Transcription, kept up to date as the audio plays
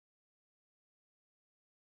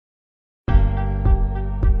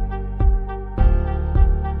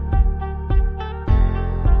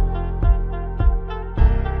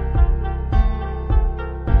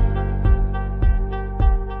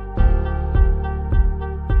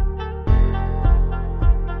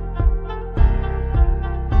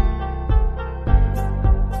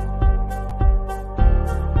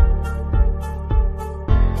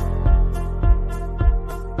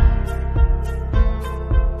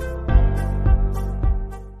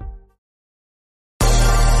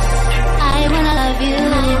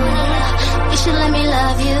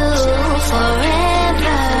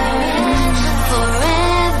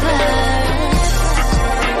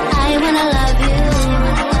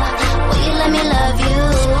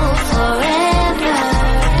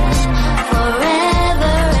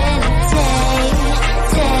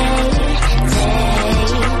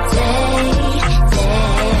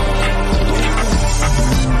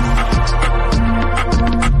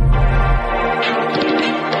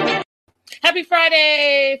Happy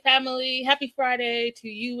Friday, family. Happy Friday to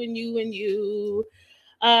you and you and you.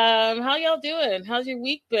 How y'all doing? How's your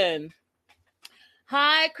week been?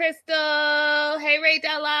 Hi, Crystal. Hey, Ray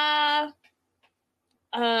Della.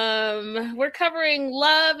 We're covering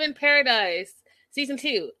Love in Paradise, Season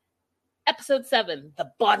 2, Episode 7,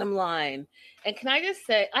 The Bottom Line. And can I just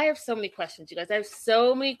say, I have so many questions, you guys. I have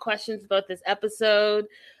so many questions about this episode.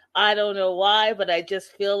 I don't know why, but I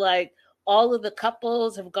just feel like all of the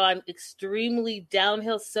couples have gone extremely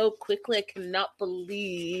downhill so quickly. I cannot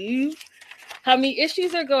believe how many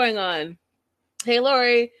issues are going on. Hey,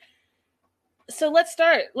 Lori. So let's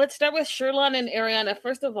start. Let's start with Sherlon and Ariana.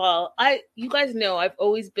 First of all, you guys know I've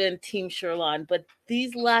always been Team Sherlon, but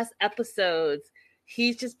these last episodes,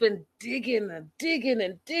 he's just been digging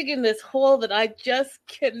this hole that I just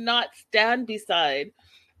cannot stand beside.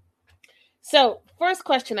 So, first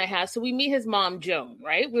question I have. So we meet his mom, Joan,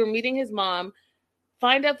 right? We're meeting his mom.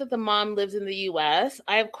 Find out that the mom lives in the U.S.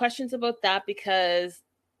 I have questions about that because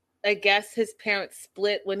I guess his parents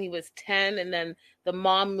split when he was 10 and then the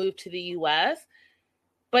mom moved to the US.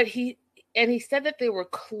 But he said that they were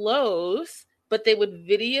close, but they would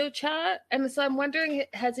video chat. And so I'm wondering,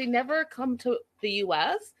 has he never come to the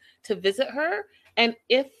US to visit her? And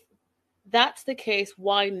if that's the case,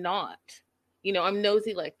 why not? You know, I'm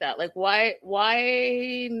nosy like that. Like, why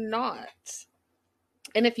not?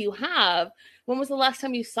 And if you have, when was the last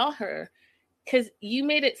time you saw her? Because you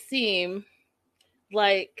made it seem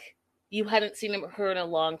like you hadn't seen her in a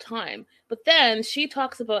long time. But then she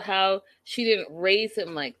talks about how she didn't raise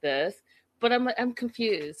him like this. But I'm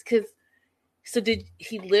confused because so did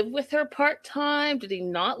he live with her part time? Did he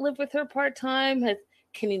not live with her part time?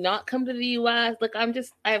 Can he not come to the U.S.? Like I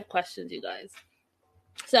have questions, you guys.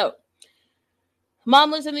 So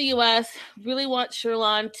mom lives in the U.S. Really wants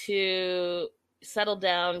Sherlon to settle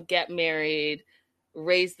down, get married,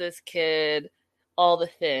 raise this kid, all the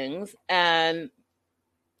things, and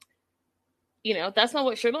you know, that's not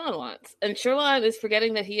what Sherlon wants. And Sherlon is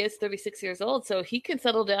forgetting that he is 36 years old, so he can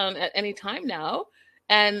settle down at any time now,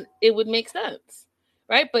 and it would make sense,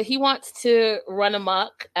 right? But he wants to run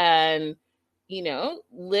amok and, you know,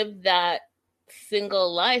 live that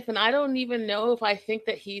single life. And I don't even know if I think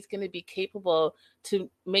that he's going to be capable to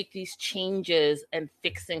make these changes and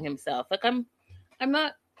fixing himself. Like I'm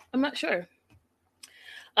not sure.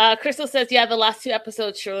 Crystal says, yeah, the last 2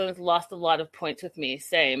 episodes, Sherlon's lost a lot of points with me.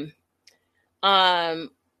 Same. I've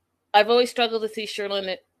always struggled to see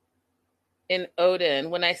Sherlon in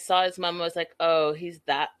Odin. When I saw his mom, I was like, oh, he's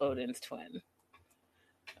that Odin's twin.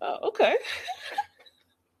 Oh, okay.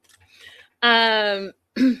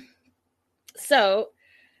 So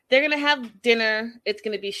they're going to have dinner. It's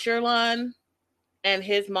going to be Sherlon and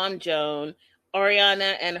his mom, Joan,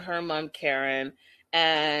 Ariana and her mom, Karen.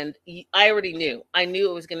 And I already knew. I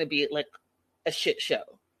knew it was going to be like a shit show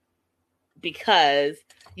because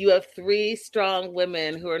you have 3 strong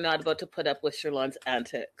women who are not about to put up with Sherlon's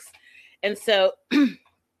antics. And so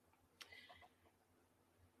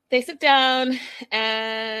they sit down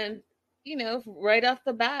and, you know, right off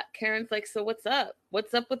the bat, Karen's like, so what's up?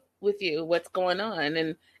 What's up with you? What's going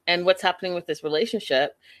on? And what's happening with this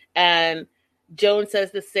relationship? And Joan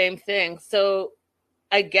says the same thing. So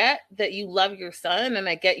I get that you love your son, and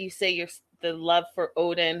I get you say the love for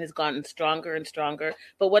Odin has gotten stronger and stronger.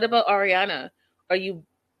 But what about Ariana? Are you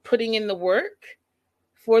putting in the work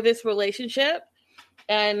for this relationship?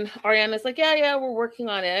 And Ariana's like, yeah, we're working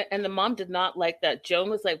on it. And the mom did not like that. Joan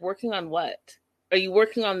was like, working on what? Are you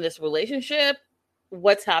working on this relationship?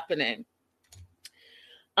 What's happening?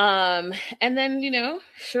 And then, you know,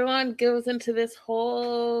 Sherlon goes into this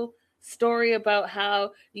whole story about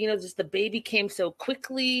how, you know, just the baby came so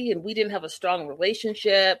quickly and we didn't have a strong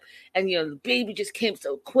relationship. And, you know, the baby just came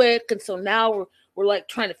so quick. And so now we're like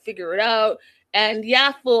trying to figure it out. And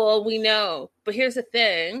yeah, fool, we know. But here's the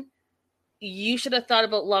thing. You should have thought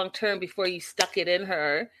about long term before you stuck it in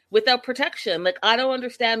her without protection. Like, I don't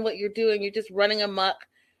understand what you're doing. You're just running amok,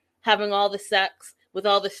 having all the sex with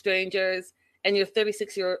all the strangers, and you're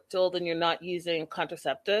 36 years old and you're not using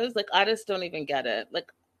contraceptives. Like, I just don't even get it.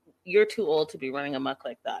 Like, you're too old to be running amok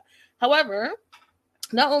like that. However,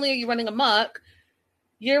 not only are you running amok,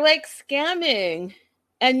 you're like scamming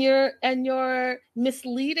and you're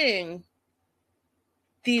misleading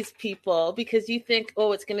these people because you think,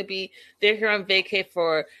 oh, it's going to be, they're here on vacay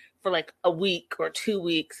for like a week or 2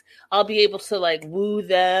 weeks. I'll be able to like woo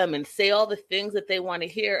them and say all the things that they want to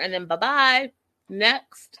hear. And then bye-bye,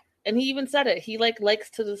 next. And he even said it. He like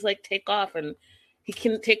likes to just like take off, and he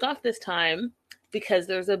can take off this time because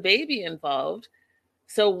there's a baby involved.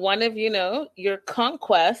 So one of, you know, your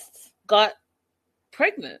conquests got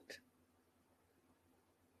pregnant.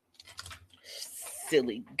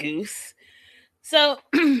 silly goose. So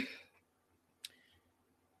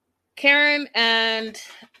Karen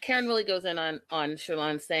really goes in on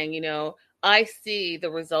Sherlon saying, you know, I see the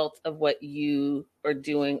results of what you are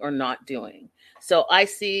doing or not doing. So I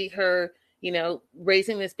see her, you know,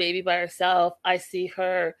 raising this baby by herself. I see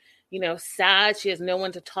her, you know, sad. She has no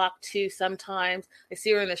one to talk to sometimes. I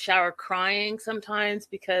see her in the shower crying sometimes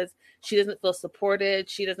because she doesn't feel supported.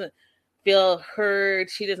 She doesn't feel heard.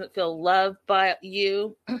 She doesn't feel loved by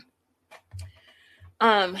you.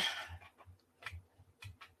 And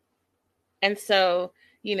so,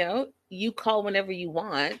 you know, you call whenever you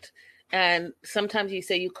want. And sometimes you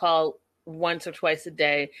say you call once or twice a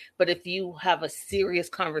day. But if you have a serious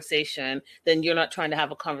conversation, then you're not trying to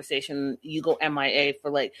have a conversation. You go MIA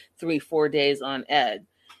for like 3-4 days on Ed.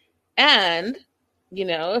 And, you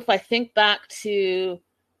know, if I think back to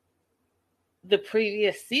the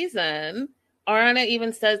previous season, Ariana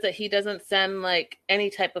even says that he doesn't send like any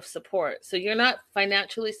type of support. So you're not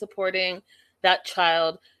financially supporting that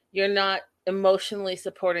child. You're not emotionally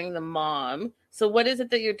supporting the mom. So what is it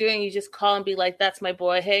that you're doing? You just call and be like, that's my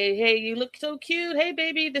boy. Hey, you look so cute. Hey,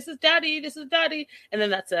 baby, this is daddy. And then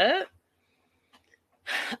that's it.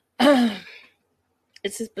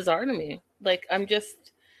 It's just bizarre to me. Like,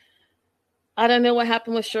 I don't know what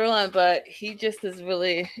happened with Sherlon, but he just is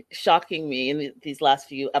really shocking me in these last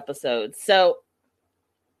few episodes. So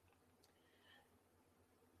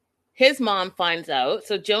his mom finds out.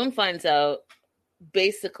 So Joan finds out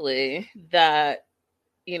basically that,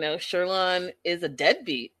 you know, Sherlon is a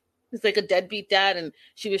deadbeat. He's like a deadbeat dad. And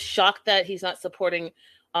she was shocked that he's not supporting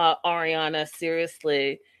Ariana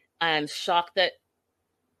seriously, and shocked that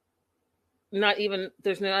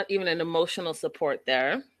there's not even an emotional support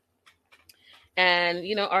there. And,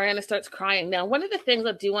 you know, Ariana starts crying. Now, one of the things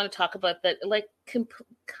I do want to talk about that, like,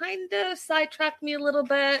 kind of sidetracked me a little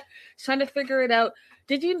bit, trying to figure it out.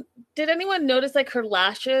 Did anyone notice, like,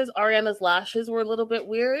 Ariana's lashes were a little bit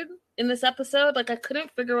weird in this episode? Like, I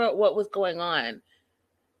couldn't figure out what was going on.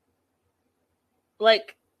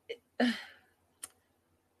 Like,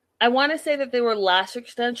 I want to say that they were lash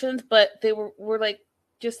extensions, but they were like,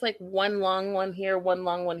 just like one long one here, one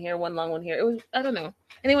long one here, one long one here. It was, I don't know.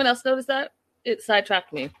 Anyone else notice that? It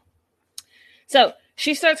sidetracked me. So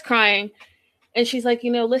she starts crying and she's like,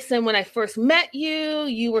 you know, listen, when I first met you,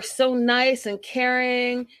 you were so nice and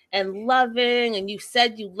caring and loving, and you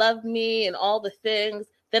said you loved me and all the things.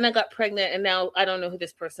 Then I got pregnant and now I don't know who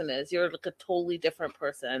this person is. You're like a totally different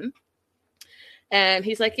person. And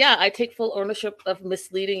he's like, yeah, I take full ownership of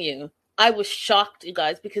misleading you. I was shocked, you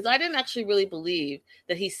guys, because I didn't actually really believe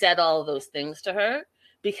that he said all of those things to her,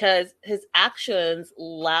 because his actions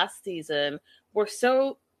last season were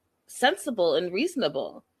so sensible and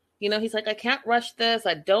reasonable. You know, he's like, I can't rush this.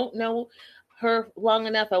 I don't know her long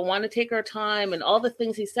enough. I want to take her time. And all the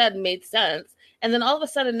things he said made sense. And then all of a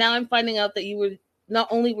sudden, now I'm finding out that not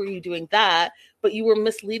only were you doing that, but you were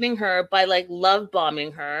misleading her by like love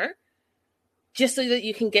bombing her just so that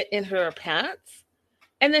you can get in her pants.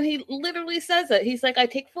 And then he literally says it. He's like, I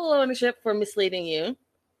take full ownership for misleading you.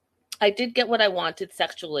 I did get what I wanted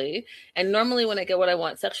sexually. And normally when I get what I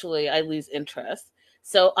want sexually, I lose interest.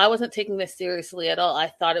 So I wasn't taking this seriously at all. I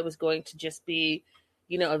thought it was going to just be,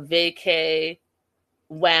 you know, a vacay,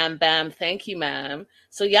 wham, bam, thank you, ma'am.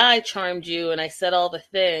 So yeah, I charmed you and I said all the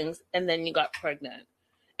things, and then you got pregnant.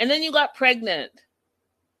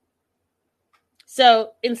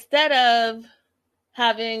 So instead of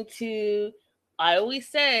having to, I always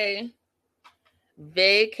say,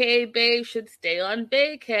 vacay babe should stay on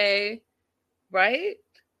vacay, right?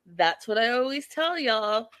 That's what I always tell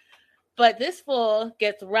y'all. But this fool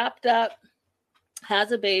gets wrapped up,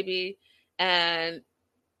 has a baby, and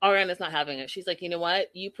Ariana's not having it. She's like, you know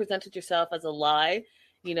what? You presented yourself as a lie.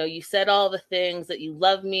 You know, you said all the things that you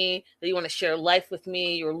love me, that you want to share life with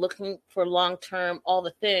me. You're looking for long term, all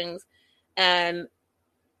the things. And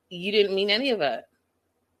you didn't mean any of it.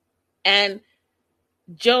 And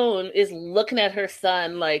Joan is looking at her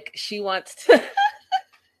son like she wants to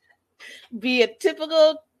be a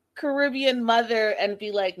typical Caribbean mother and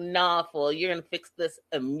be like, nah, fool, you're going to fix this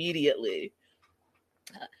immediately.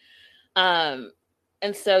 And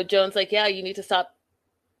so Joan's like, yeah, you need to stop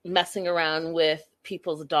messing around with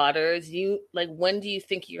people's daughters. When do you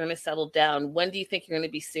think you're going to settle down? When do you think you're going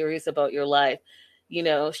to be serious about your life? You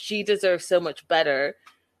know, she deserves so much better.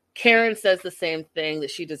 Karen says the same thing,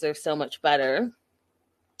 that she deserves so much better.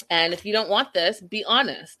 And if you don't want this, be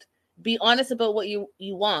honest. Be honest about what you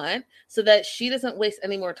want, so that she doesn't waste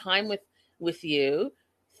any more time with you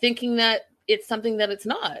thinking that it's something that it's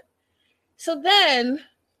not. So then,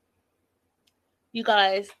 you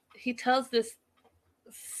guys, he tells this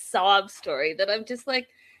sob story that I'm just like,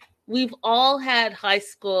 we've all had high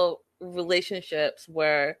school relationships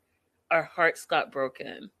where our hearts got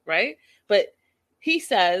broken, right? But he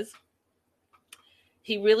says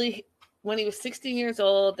when he was 16 years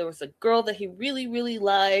old, there was a girl that he really, really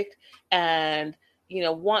liked, and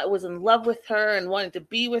was in love with her and wanted to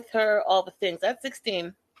be with her, all the things at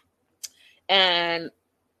 16. And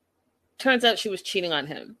turns out she was cheating on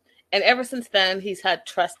him. And ever since then, he's had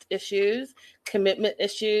trust issues, commitment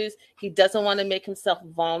issues. He doesn't want to make himself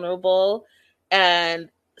vulnerable. And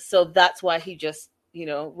so that's why he just,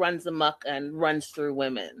 runs amok and runs through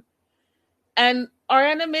women. And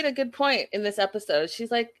Ariana made a good point in this episode.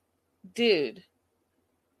 She's like, dude,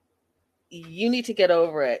 you need to get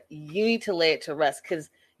over it. You need to lay it to rest because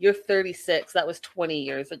you're 36. That was 20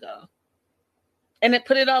 years ago. And it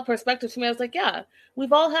put it all in perspective to me. I was like, yeah,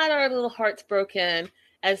 we've all had our little hearts broken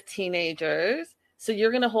as teenagers. So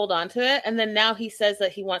you're going to hold on to it. And then now he says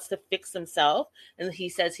that he wants to fix himself. And he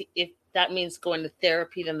says if that means going to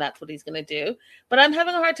therapy, then that's what he's going to do. But I'm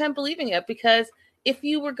having a hard time believing it because if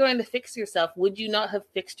you were going to fix yourself, would you not have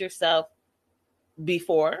fixed yourself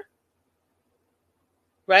before?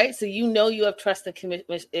 Right? So you have trust and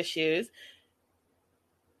commitment issues.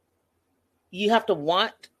 You have to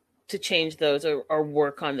want to change those or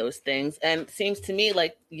work on those things. And it seems to me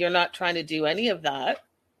like you're not trying to do any of that.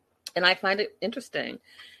 And I find it interesting.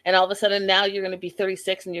 And all of a sudden now you're going to be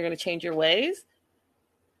 36 and you're going to change your ways.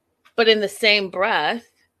 But in the same breath,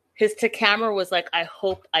 his to camera was like, I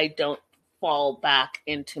hope I don't fall back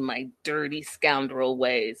into my dirty scoundrel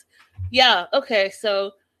ways. Yeah, okay,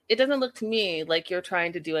 so it doesn't look to me like you're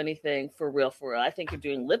trying to do anything for real. I think you're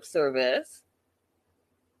doing lip service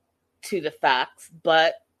to the facts,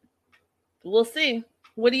 but we'll see.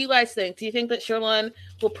 What do you guys think? Do you think that Sherlon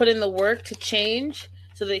will put in the work to change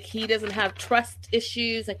so that he doesn't have trust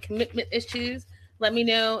issues and commitment issues? Let me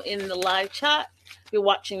know in the live chat. If you're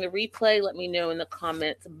watching the replay, let me know in the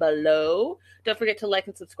comments below. Don't forget to like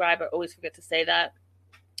and subscribe. I always forget to say that.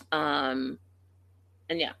 And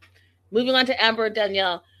yeah, moving on to Amber and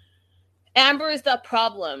Danielle. Amber is the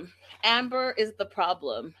problem. Amber is the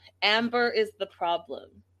problem. Amber is the problem.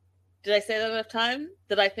 Did I say that enough time?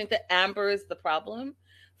 Did I think that Amber is the problem?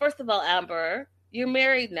 First of all, Amber, you're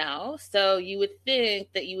married now, so you would think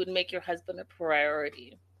that you would make your husband a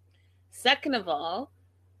priority. Second of all,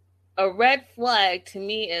 a red flag to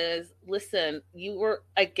me is, listen,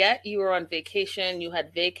 I get you were on vacation, you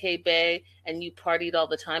had vacay bay, and you partied all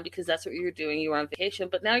the time because that's what you're doing. You were on vacation,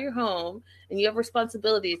 but now you're home and you have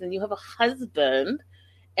responsibilities and you have a husband.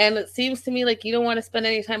 And it seems to me like you don't want to spend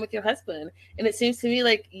any time with your husband. And it seems to me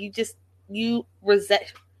like you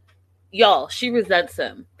resent, y'all, she resents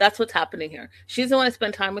him. That's what's happening here. She doesn't want to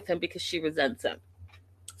spend time with him because she resents him.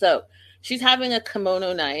 So she's having a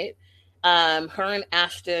kimono night. Her and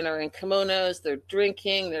Ashton are in kimonos. They're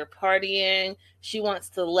drinking, they're partying. She wants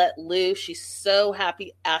to let loose. She's so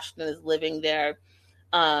happy Ashton is living there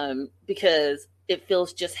because it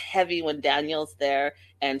feels just heavy when Daniel's there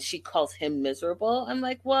and she calls him miserable. I'm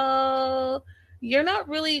like, well, you're not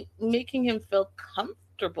really making him feel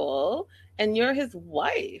comfortable and you're his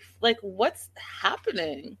wife. Like, what's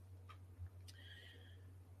happening?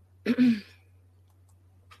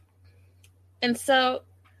 And so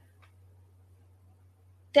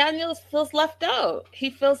Daniel feels left out. He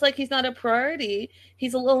feels like he's not a priority.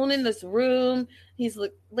 He's alone in this room. He's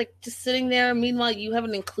like just sitting there. Meanwhile, you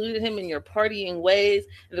haven't included him in your partying ways.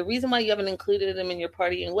 And the reason why you haven't included him in your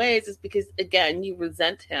partying ways is because, again, you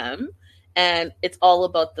resent him and it's all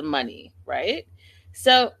about the money, right?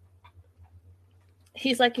 So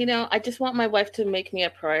he's like, I just want my wife to make me a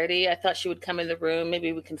priority. I thought she would come in the room.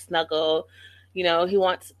 Maybe we can snuggle. He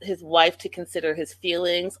wants his wife to consider his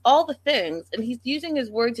feelings, all the things. And he's using his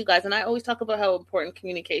words, you guys. And I always talk about how important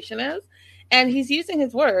communication is. And he's using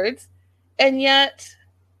his words. And yet,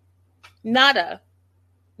 nada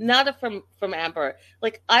from Amber.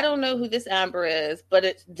 Like, I don't know who this Amber is, but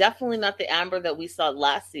it's definitely not the Amber that we saw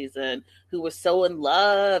last season, who was so in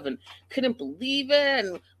love and couldn't believe it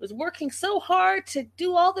and was working so hard to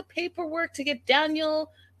do all the paperwork to get Daniel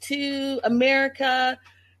to America,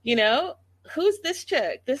 Who's this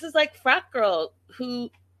chick? This is like frat girl who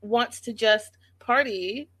wants to just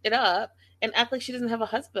party it up and act like she doesn't have a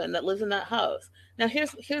husband that lives in that house. Now,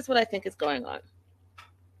 here's what I think is going on.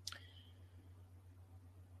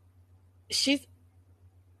 She's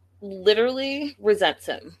literally resents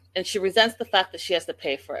him. And she resents the fact that she has to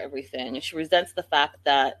pay for everything. And she resents the fact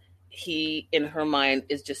that he, in her mind,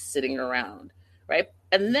 is just sitting around, right?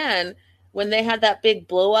 And then when they had that big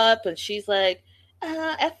blow up and she's like,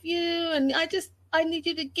 F you, and I just I need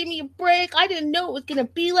you to give me a break. I didn't know it was going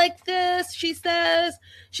to be like this, she says.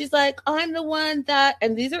 She's like, I'm the one that,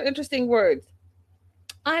 and these are interesting words,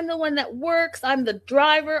 I'm the one that works. I'm the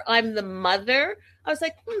driver. I'm the mother. I was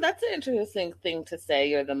like, that's an interesting thing to say.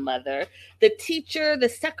 You're the mother, the teacher, the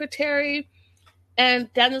secretary.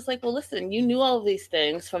 And Daniel's like, well, listen, you knew all of these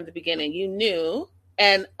things from the beginning. You knew.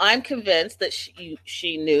 And I'm convinced that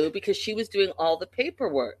she knew because she was doing all the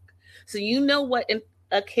paperwork. So you know what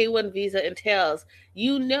a K-1 visa entails.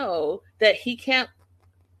 You know that he can't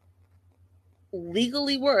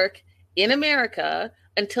legally work in America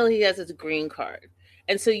until he has his green card.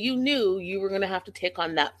 And so you knew you were going to have to take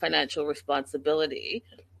on that financial responsibility.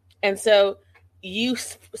 And so you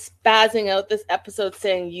spazzing out this episode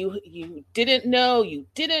saying you didn't know, you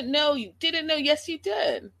didn't know, you didn't know. Yes, you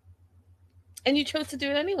did. And you chose to do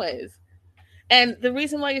it anyways. And the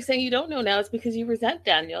reason why you're saying you don't know now is because you resent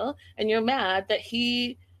Daniel and you're mad that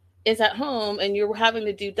he is at home and you're having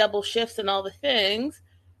to do double shifts and all the things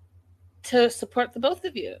to support the both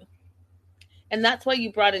of you. And that's why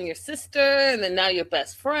you brought in your sister and then now your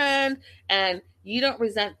best friend, and you don't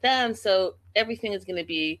resent them. So everything is going to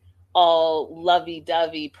be all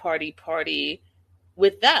lovey-dovey, party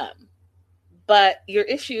with them. But your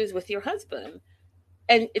issue is with your husband.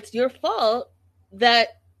 And it's your fault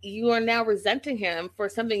that you are now resenting him for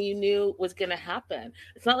something you knew was going to happen.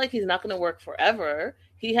 It's not like he's not going to work forever.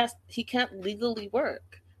 He can't legally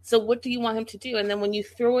work. So what do you want him to do? And then when you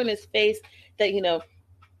throw in his face that,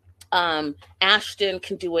 Ashton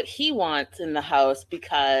can do what he wants in the house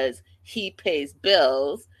because he pays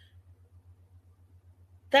bills,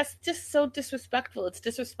 that's just so disrespectful. It's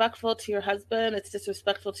disrespectful to your husband. It's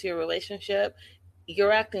disrespectful to your relationship.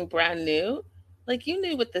 You're acting brand new. Like, you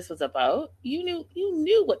knew what this was about. You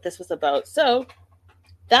knew what this was about. So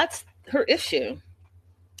that's her issue.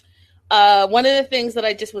 One of the things that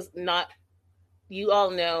I just was not, you all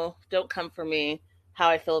know, don't come for me, how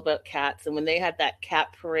I feel about cats. And when they had that cat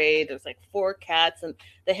parade, there was like 4 cats and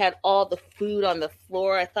they had all the food on the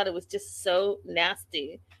floor. I thought it was just so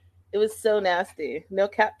nasty. It was so nasty. No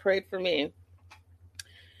cat parade for me.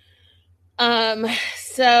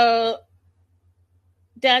 So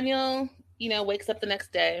Daniel, wakes up the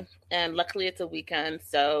next day, and luckily it's a weekend.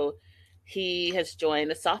 So he has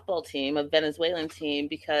joined a softball team, a Venezuelan team,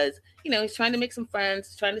 because, he's trying to make some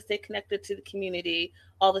friends, trying to stay connected to the community,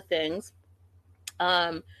 all the things.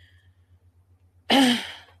 And,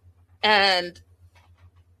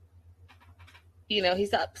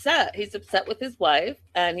 he's upset. He's upset with his wife,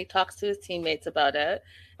 and he talks to his teammates about it.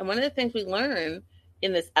 And one of the things we learn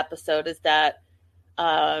in this episode is that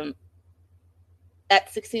at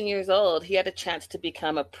 16 years old, he had a chance to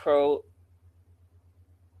become a pro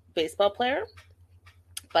baseball player,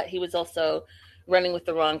 but he was also running with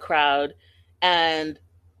the wrong crowd. And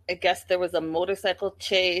I guess there was a motorcycle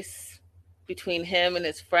chase between him and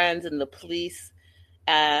his friends and the police,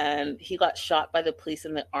 and he got shot by the police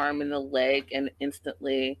in the arm and the leg and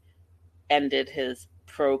instantly ended his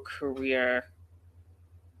pro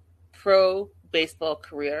baseball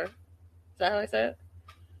career. Is that how I say it?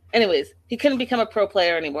 Anyways, he couldn't become a pro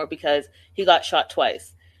player anymore because he got shot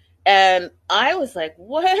twice. And I was like,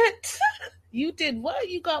 what? You did what?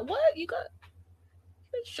 You got what? You got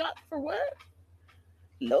shot for what?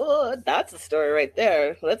 Lord, that's a story right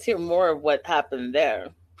there. Let's hear more of what happened there.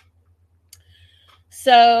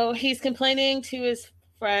 So he's complaining to his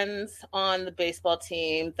friends on the baseball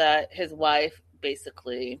team that his wife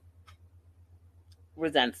basically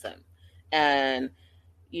resents him and,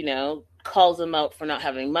 calls him out for not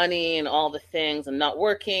having money and all the things and not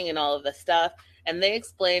working and all of the stuff. And they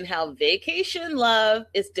explain how vacation love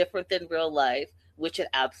is different than real life, which it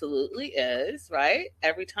absolutely is, right?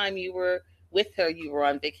 Every time you were with her, you were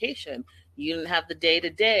on vacation. You didn't have the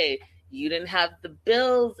day-to-day. You didn't have the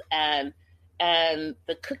bills and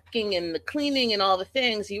the cooking and the cleaning and all the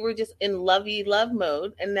things. You were just in lovey-love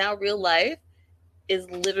mode. And now real life is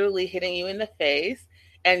literally hitting you in the face,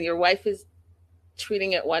 and your wife is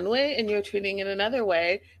treating it one way and you're treating it another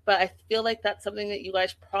way. But I feel like that's something that you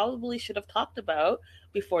guys probably should have talked about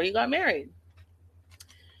before you got married.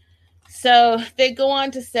 So they go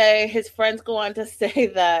on to say, his friends go on to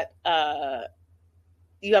say that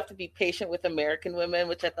you have to be patient with American women,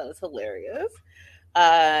 which I thought was hilarious.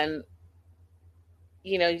 And,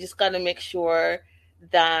 you just got to make sure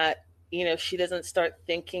that, she doesn't start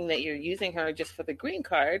thinking that you're using her just for the green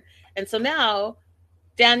card. And so now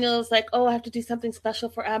Daniel's like, oh, I have to do something special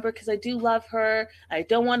for Amber because I do love her. I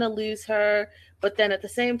don't want to lose her. But then at the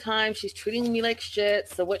same time, she's treating me like shit.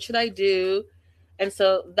 So what should I do? And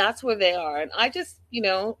so that's where they are. And I just,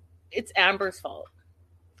 it's Amber's fault.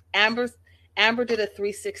 Amber did a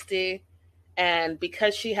 360 And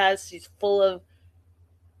because she's full of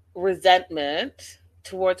resentment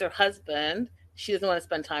towards her husband, she doesn't want to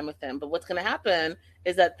spend time with him. But what's going to happen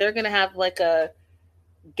is that they're going to have like a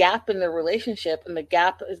gap in their relationship, and the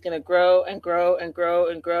gap is going to grow and grow and grow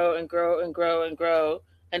and grow and grow and grow and grow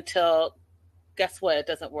until, guess what? It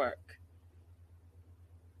doesn't work.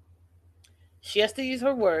 She has to use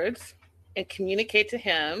her words and communicate to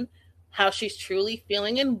him how she's truly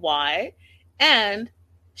feeling and why. And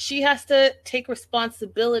she has to take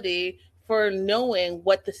responsibility for knowing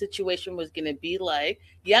what the situation was going to be like.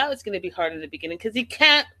 Yeah, it's going to be hard in the beginning because he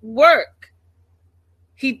can't work.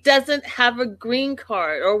 He doesn't have a green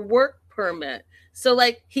card or work permit. So,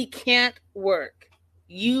 like, he can't work.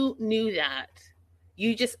 You knew that.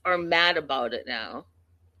 You just are mad about it now.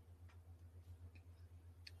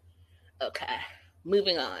 Okay,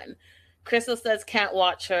 moving on. Crystal says can't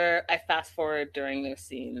watch her. I fast forward during their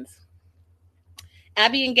scenes.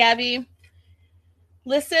 Abby and Gabby.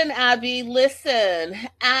 Listen, Abby, listen.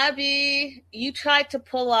 Abby, you tried to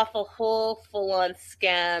pull off a whole full-on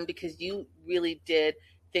scam because you really did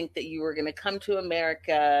think that you were going to come to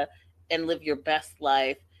America and live your best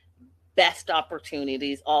life, best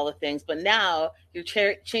opportunities, all the things. But now you're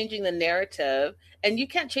changing the narrative, and you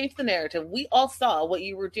can't change the narrative. We all saw what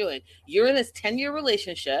you were doing. You're in this 10-year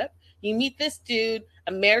relationship. You meet this dude,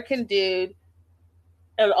 American dude,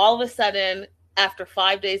 and all of a sudden, after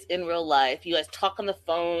 5 days in real life, you guys talk on the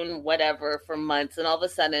phone, whatever, for months, and all of a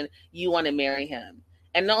sudden you want to marry him.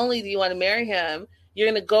 And not only do you want to marry him, you're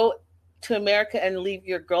going to go to America and leave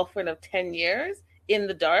your girlfriend of 10 years in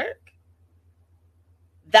the dark.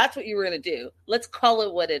 That's what you were going to do. Let's call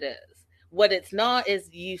it what it is. What it's not is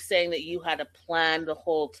you saying that you had a plan the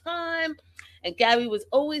whole time and Gabby was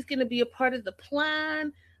always going to be a part of the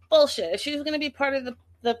plan. Bullshit. If she was going to be part of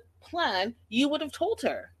the plan, you would have told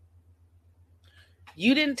her.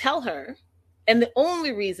 You didn't tell her. And the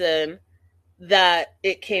only reason that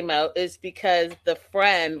it came out is because the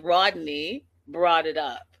friend, Rodney, brought it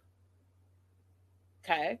up.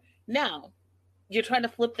 Okay? Now, you're trying to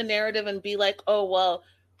flip the narrative and be like, oh, well,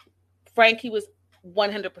 Frankie was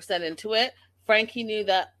 100% into it. Frankie knew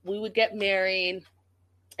that we would get married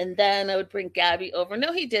and then I would bring Gabby over.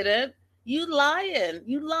 No, he didn't. You lying.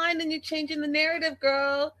 You lying and you're changing the narrative,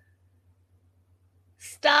 girl.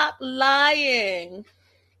 Stop lying.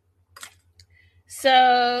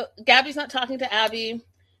 So Gabby's not talking to Abby.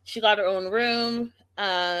 She got her own room,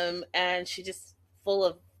 and she just full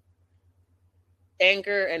of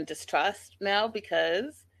anger and distrust now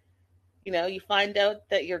because, you know, you find out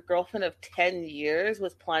that your girlfriend of 10 years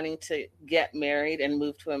was planning to get married and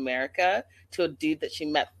move to America to a dude that she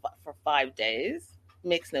met for 5 days.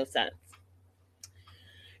 Makes no sense.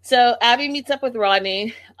 So Abby meets up with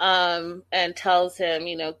Rodney and tells him,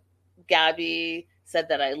 you know, Gabby said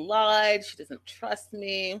that I lied. She doesn't trust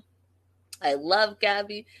me. I love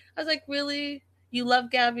Gabby. I was like, really? You love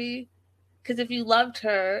Gabby? Because if you loved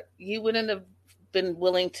her, you wouldn't have been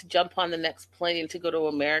willing to jump on the next plane to go to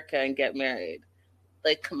America and get married.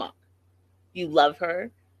 Like, come on. You love her.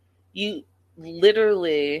 You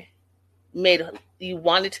literally you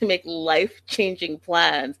wanted to make life-changing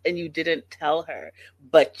plans and you didn't tell her,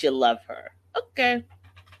 but you love her. Okay.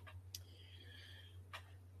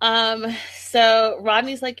 So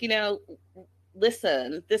Rodney's like, you know,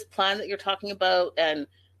 listen, this plan that you're talking about and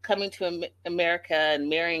coming to America and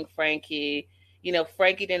marrying Frankie, you know,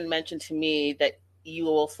 Frankie didn't mention to me that you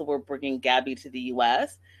also were bringing Gabby to the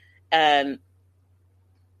US. And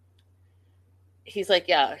he's like,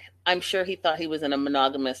 yeah, I'm sure he thought he was in a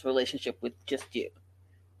monogamous relationship with just you.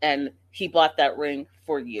 And he bought that ring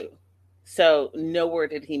for you. So nowhere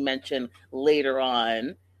did he mention later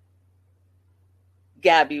on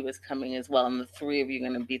Gabby was coming as well, and the three of you are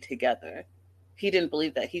going to be together. He didn't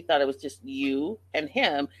believe that. He thought it was just you and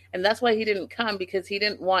him. And that's why he didn't come, because he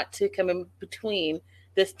didn't want to come in between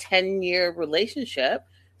this 10-year relationship.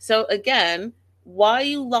 So again, why are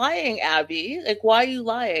you lying, Abby? Like, why are you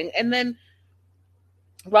lying? And then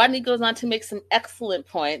Rodney goes on to make some excellent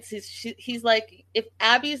points. He's like, if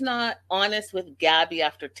Abby's not honest with Gabby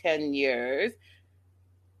after 10 years,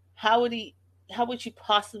 how would she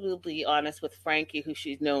possibly be honest with Frankie, who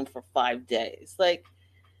she's known for 5 days? Like,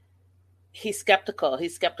 he's skeptical.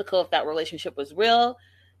 He's skeptical if that relationship was real.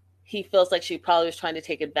 He feels like she probably was trying to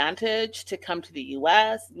take advantage to come to the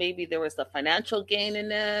US. Maybe there was a financial gain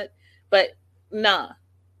in it. But nah,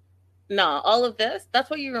 all of this, that's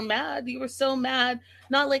why you were mad. You were so mad.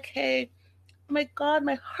 Not like, hey, oh my God,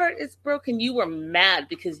 my heart is broken. You were mad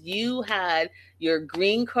because you had your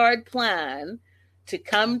green card plan to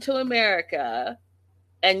come to America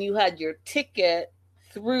and you had your ticket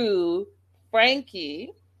through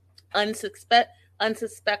Frankie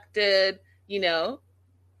unsuspected,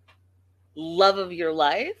 love of your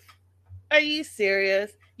life? Are you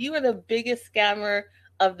serious? You are the biggest scammer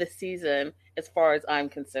of the season, as far as I'm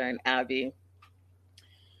concerned, Abby.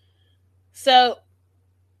 So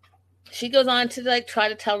she goes on to try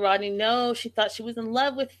to tell Rodney no, she thought she was in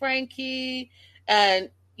love with Frankie, and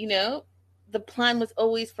the plan was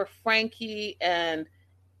always for Frankie and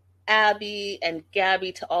Abby and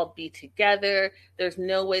Gabby to all be together. There's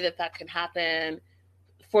no way that can happen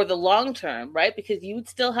for the long term, right? Because you would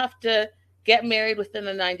still have to get married within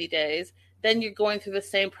the 90 days. Then you're going through the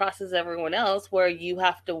same process as everyone else, where you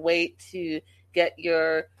have to wait to get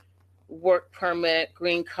your work permit,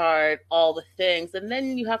 green card, all the things. And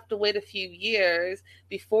then you have to wait a few years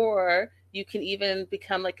before you can even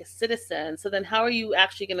become like a citizen. So then how are you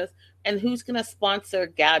actually going to, and who's going to sponsor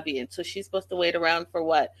Gabby? And so she's supposed to wait around for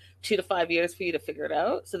what, 2 to 5 years for you to figure it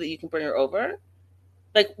out so that you can bring her over?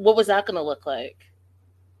 Like, what was that going to look like?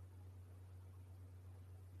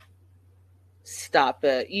 Stop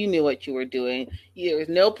it. You knew what you were doing. There was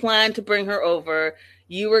no plan to bring her over.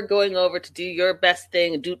 You were going over to do your best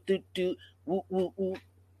thing and do, woo, woo, woo,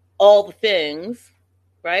 all the things,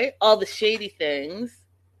 right? All the shady things.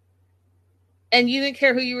 And you didn't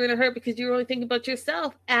care who you were going to hurt because you were only thinking about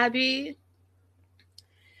yourself, Abby.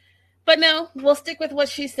 But no, we'll stick with what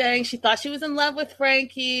she's saying. She thought she was in love with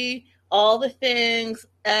Frankie, all the things.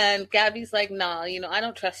 And Gabby's like, nah, I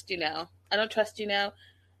don't trust you now. I don't trust you now.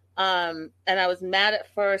 And I was mad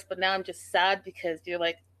at first, but now I'm just sad because you're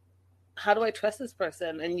like, how do I trust this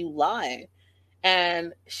person? And you lie.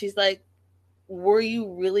 And she's like, were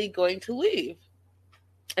you really going to leave?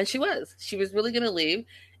 And she was really going to leave.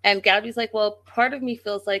 And Gabby's like, well, part of me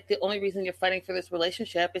feels like the only reason you're fighting for this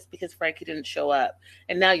relationship is because Frankie didn't show up.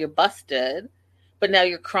 And now you're busted. But now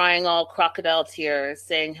you're crying all crocodile tears,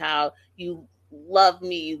 saying how you love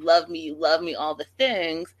me, you love me, you love me, all the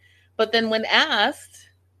things. But then when asked,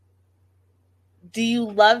 do you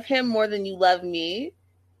love him more than you love me?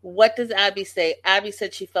 What does Abby say? Abby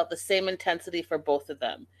said she felt the same intensity for both of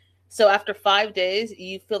them. So after 5 days,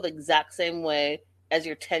 you feel the exact same way as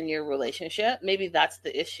your 10-year relationship. Maybe that's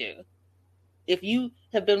the issue. If you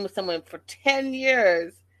have been with someone for 10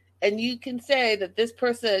 years and you can say that this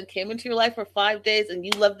person came into your life for 5 days and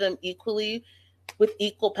you love them equally with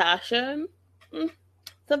equal passion,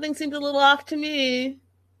 something seems a little off to me.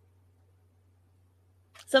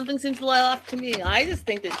 Something seems a little off to me. I just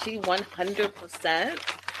think that she 100%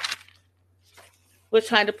 was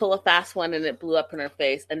trying to pull a fast one and it blew up in her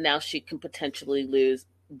face. And now she can potentially lose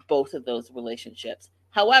both of those relationships.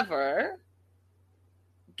 However,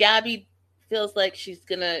 Gabby feels like she's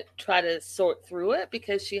going to try to sort through it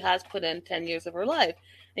because she has put in 10 years of her life.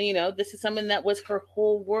 And, this is something that was her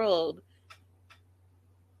whole world,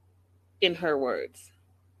 in her words.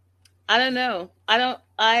 I don't know.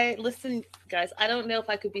 Listen, guys, I don't know if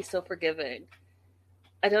I could be so forgiving.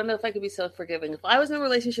 If I was in a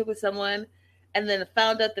relationship with someone and then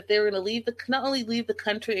found out that they were going to not only leave the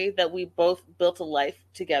country that we both built a life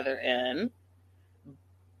together in,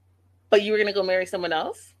 but you were going to go marry someone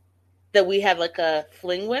else that we had like a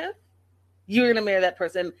fling with, you were going to marry that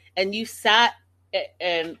person, and you sat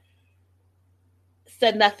and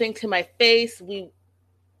said nothing to my face. We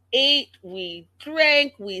ate, we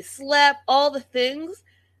drank, we slept, all the things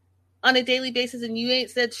on a daily basis, and you ain't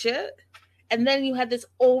said shit. And then you had this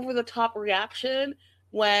over-the-top reaction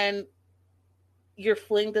when your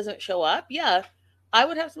fling doesn't show up. Yeah, I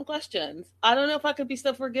would have some questions. I don't know if I could be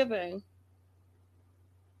so forgiving.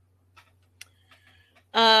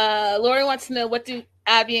 Lori wants to know, what do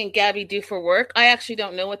Abby and Gabby do for work? I actually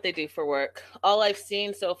don't know what they do for work. All I've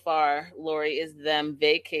seen so far, Lori, is them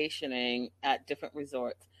vacationing at different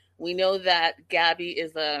resorts. We know that Gabby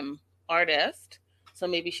is an artist, so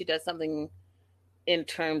maybe she does something in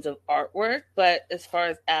terms of artwork. But as far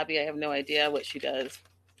as Abby, I have no idea what she does.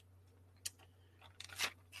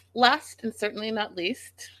 Last and certainly not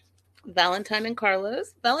least, Valentine and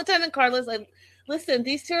Carlos. Listen,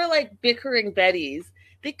 these two are like bickering Bettys.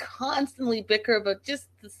 They constantly bicker about just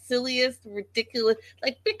the silliest, ridiculous,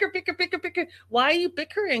 like bicker. Why are you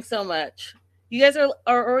bickering so much? You guys are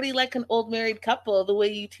already like an old married couple, the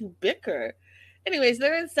way you two bicker. Anyways,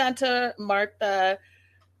 they're in Santa Marta,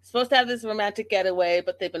 supposed to have this romantic getaway,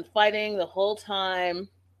 but they've been fighting the whole time.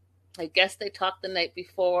 I guess they talked the night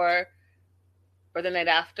before or the night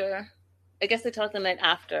after. I guess they talked the night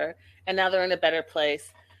after, and now they're in a better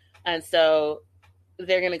place. And so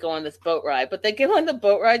they're going to go on this boat ride. But they go on the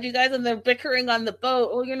boat ride, you guys, and they're bickering on the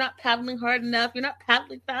boat. Oh, you're not paddling hard enough. You're not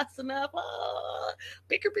paddling fast enough. Oh,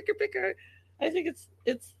 bicker. I think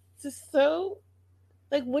it's just so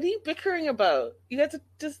Like, what are you bickering about? You guys are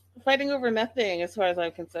just fighting over nothing, as far as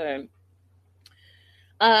I'm concerned.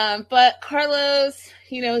 But Carlos,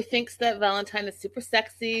 he thinks that Valentine is super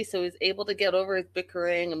sexy, so he's able to get over his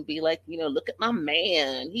bickering and be like, look at my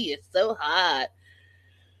man. He is so hot.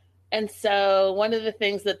 And so one of the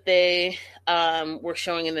things that they were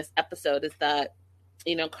showing in this episode is that,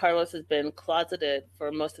 Carlos has been closeted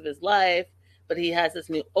for most of his life, but he has this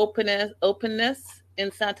new openness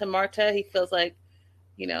in Santa Marta. He feels like,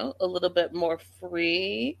 a little bit more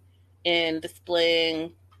free in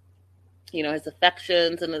displaying, his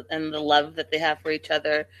affections and the love that they have for each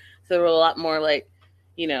other. So there were a lot more like,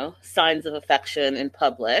 signs of affection in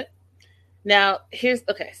public. Now,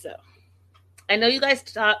 so I know you guys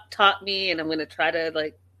taught me, and I'm going to try to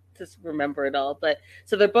like just remember it all. But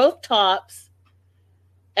so they're both tops,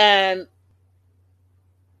 and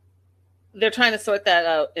they're trying to sort that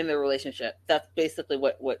out in their relationship. That's basically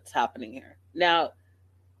what's happening here. Now,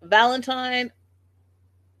 Valentine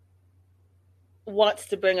wants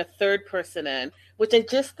to bring a third person in, which I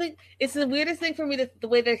just think it's the weirdest thing for me, the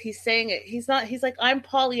way that he's saying it. He's like, I'm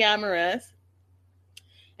polyamorous,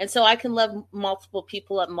 and so I can love multiple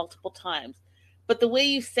people at multiple times. But the way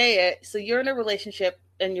you say it, so you're in a relationship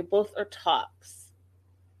and you both are tops.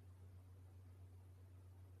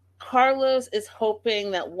 Carlos is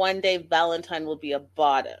hoping that one day Valentine will be a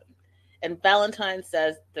bottom. And Valentine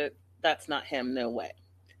says that that's not him, no way.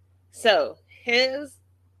 So his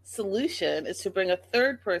solution is to bring a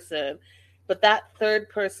third person, but that third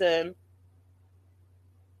person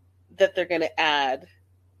that they're going to add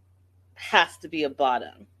has to be a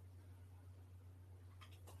bottom.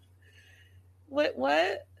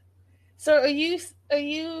 What? So are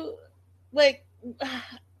you like,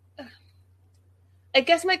 I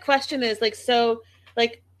guess my question is like, so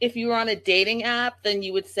like if you were on a dating app, then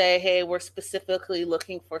you would say, hey, we're specifically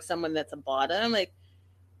looking for someone that's a bottom. Like,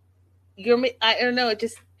 I don't know,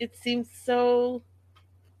 it seems so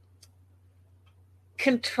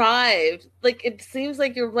contrived. Like, it seems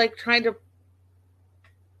like you're like trying to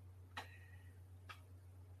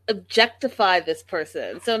objectify this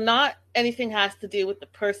person. So not anything has to do with the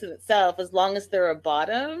person itself, as long as they're a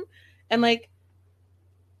bottom. And like,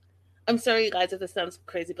 I'm sorry, you guys, if this sounds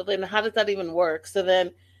crazy, but then how does that even work? So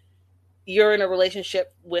then you're in a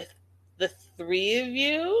relationship with the three of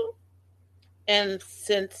you, and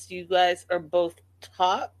since you guys are both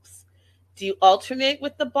tops, do you alternate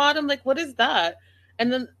with the bottom? Like, what is that?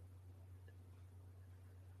 And then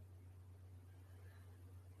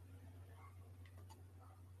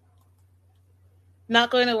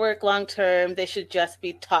not going to work long term. They should just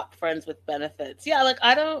be top friends with benefits. Yeah, like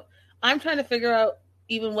I'm trying to figure out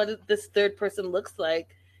even what this third person looks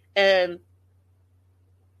like and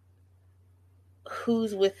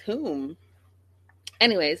who's with whom.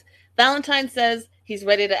 Anyways, Valentine says he's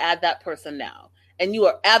ready to add that person now. And you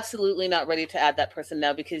are absolutely not ready to add that person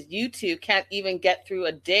now, because you two can't even get through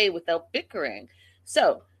a day without bickering.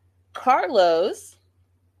 So Carlos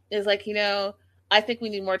is like, I think we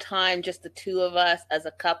need more time, just the two of us as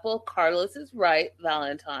a couple. Carlos is right,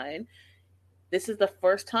 Valentine. This is the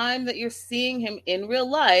first time that you're seeing him in real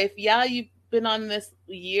life. Yeah, you've been on this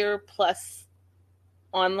year plus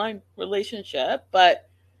online relationship, but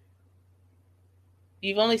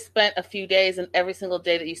you've only spent a few days, and every single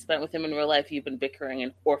day that you spent with him in real life, you've been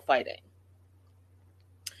bickering or fighting.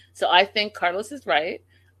 So I think Carlos is right.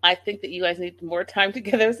 I think that you guys need more time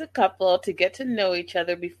together as a couple to get to know each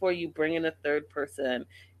other before you bring in a third person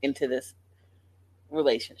into this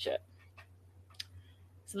relationship.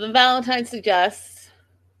 So then Valentine suggests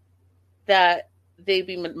that they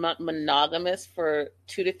be monogamous for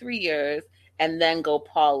 2 to 3 years and then go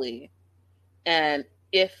poly. And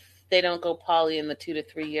if they don't go poly in the 2 to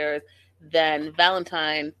 3 years, then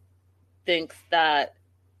Valentine thinks that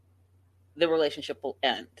the relationship will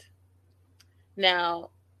end.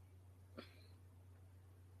 Now,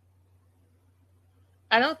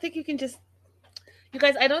 I don't think you can just, you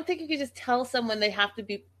guys, I don't think you can just tell someone they have to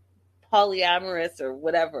be polyamorous or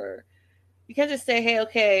whatever. You can't just say, hey,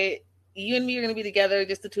 okay, you and me are going to be together,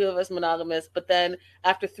 just the two of us, monogamous, but then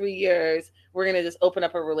after 3 years, we're going to just open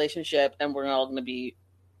up a relationship and we're all going to be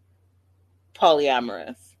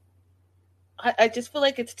polyamorous. I just feel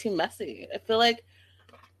like it's too messy. I feel like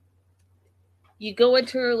you go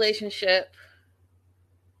into a relationship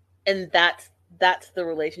and that's the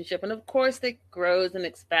relationship. And of course it grows and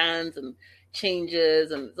expands and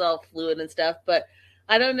changes and it's all fluid and stuff. But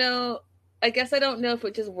I don't know. I guess I don't know if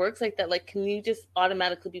it just works like that. Like, can you just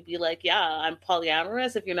automatically be like, yeah, I'm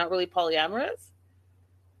polyamorous if you're not really polyamorous?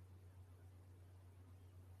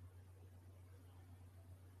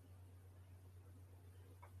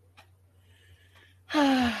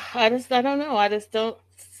 I don't know. I just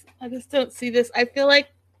don't see this. I feel like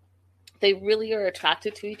they really are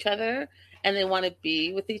attracted to each other and they want to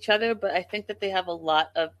be with each other, but I think that they have a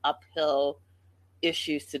lot of uphill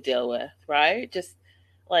issues to deal with, right? Just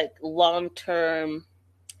like long-term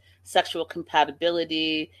sexual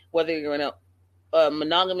compatibility, whether you're in a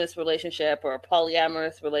monogamous relationship or a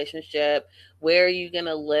polyamorous relationship, where are you going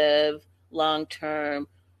to live long term,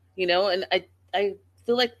 and I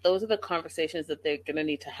feel like those are the conversations that they're going to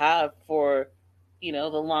need to have for, the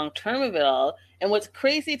long term of it all. And what's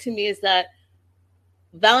crazy to me is that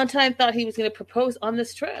Valentine thought he was going to propose on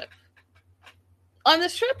this trip. On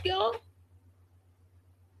this trip, y'all.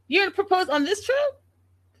 You're going to propose on this trip?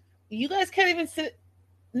 You guys can't even sit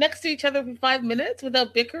next to each other for 5 minutes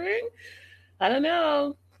without bickering? I don't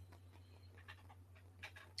know.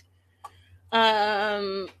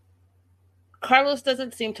 Carlos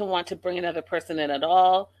doesn't seem to want to bring another person in at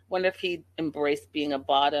all. Wonder if he embraced being a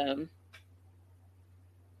bottom.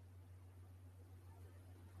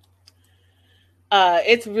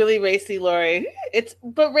 It's really racy, Lori.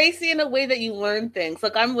 But racy in a way that you learn things.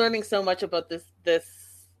 Like I'm learning so much about this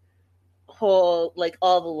whole, like,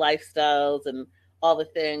 all the lifestyles and all the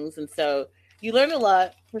things, and so you learn a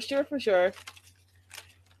lot for sure, for sure.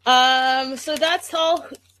 So that's all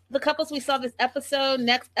the couples we saw this episode.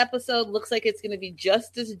 Next episode looks like it's going to be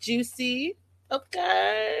just as juicy.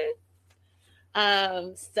 Okay.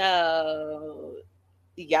 So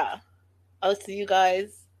yeah, I'll see you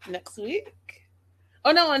guys next week.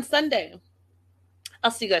 Oh no, on Sunday. I'll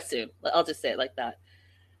see you guys soon. I'll just say it like that.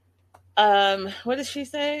 What does she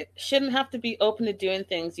say? Shouldn't have to be open to doing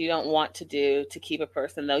things you don't want to do to keep a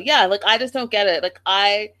person, though. Yeah, like I just don't get it. Like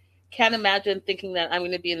I can't imagine thinking that I'm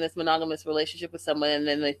going to be in this monogamous relationship with someone and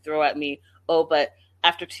then they throw at me, oh, but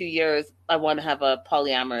after 2 years, I want to have a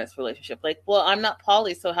polyamorous relationship. Like, well, I'm not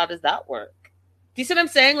poly, so how does that work? Do you see what I'm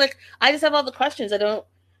saying? Like, I just have all the questions. I don't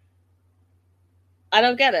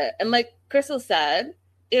get it. And like Crystal said,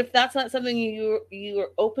 if that's not something you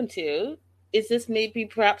are open to, is this maybe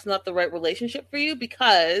perhaps not the right relationship for you?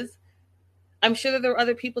 Because I'm sure that there are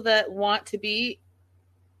other people that want to be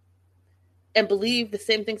and believe the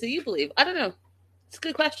same things that you believe. I don't know. It's a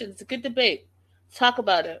good question. It's a good debate. Let's talk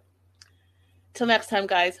about it. Till next time,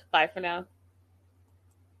 guys. Bye for now.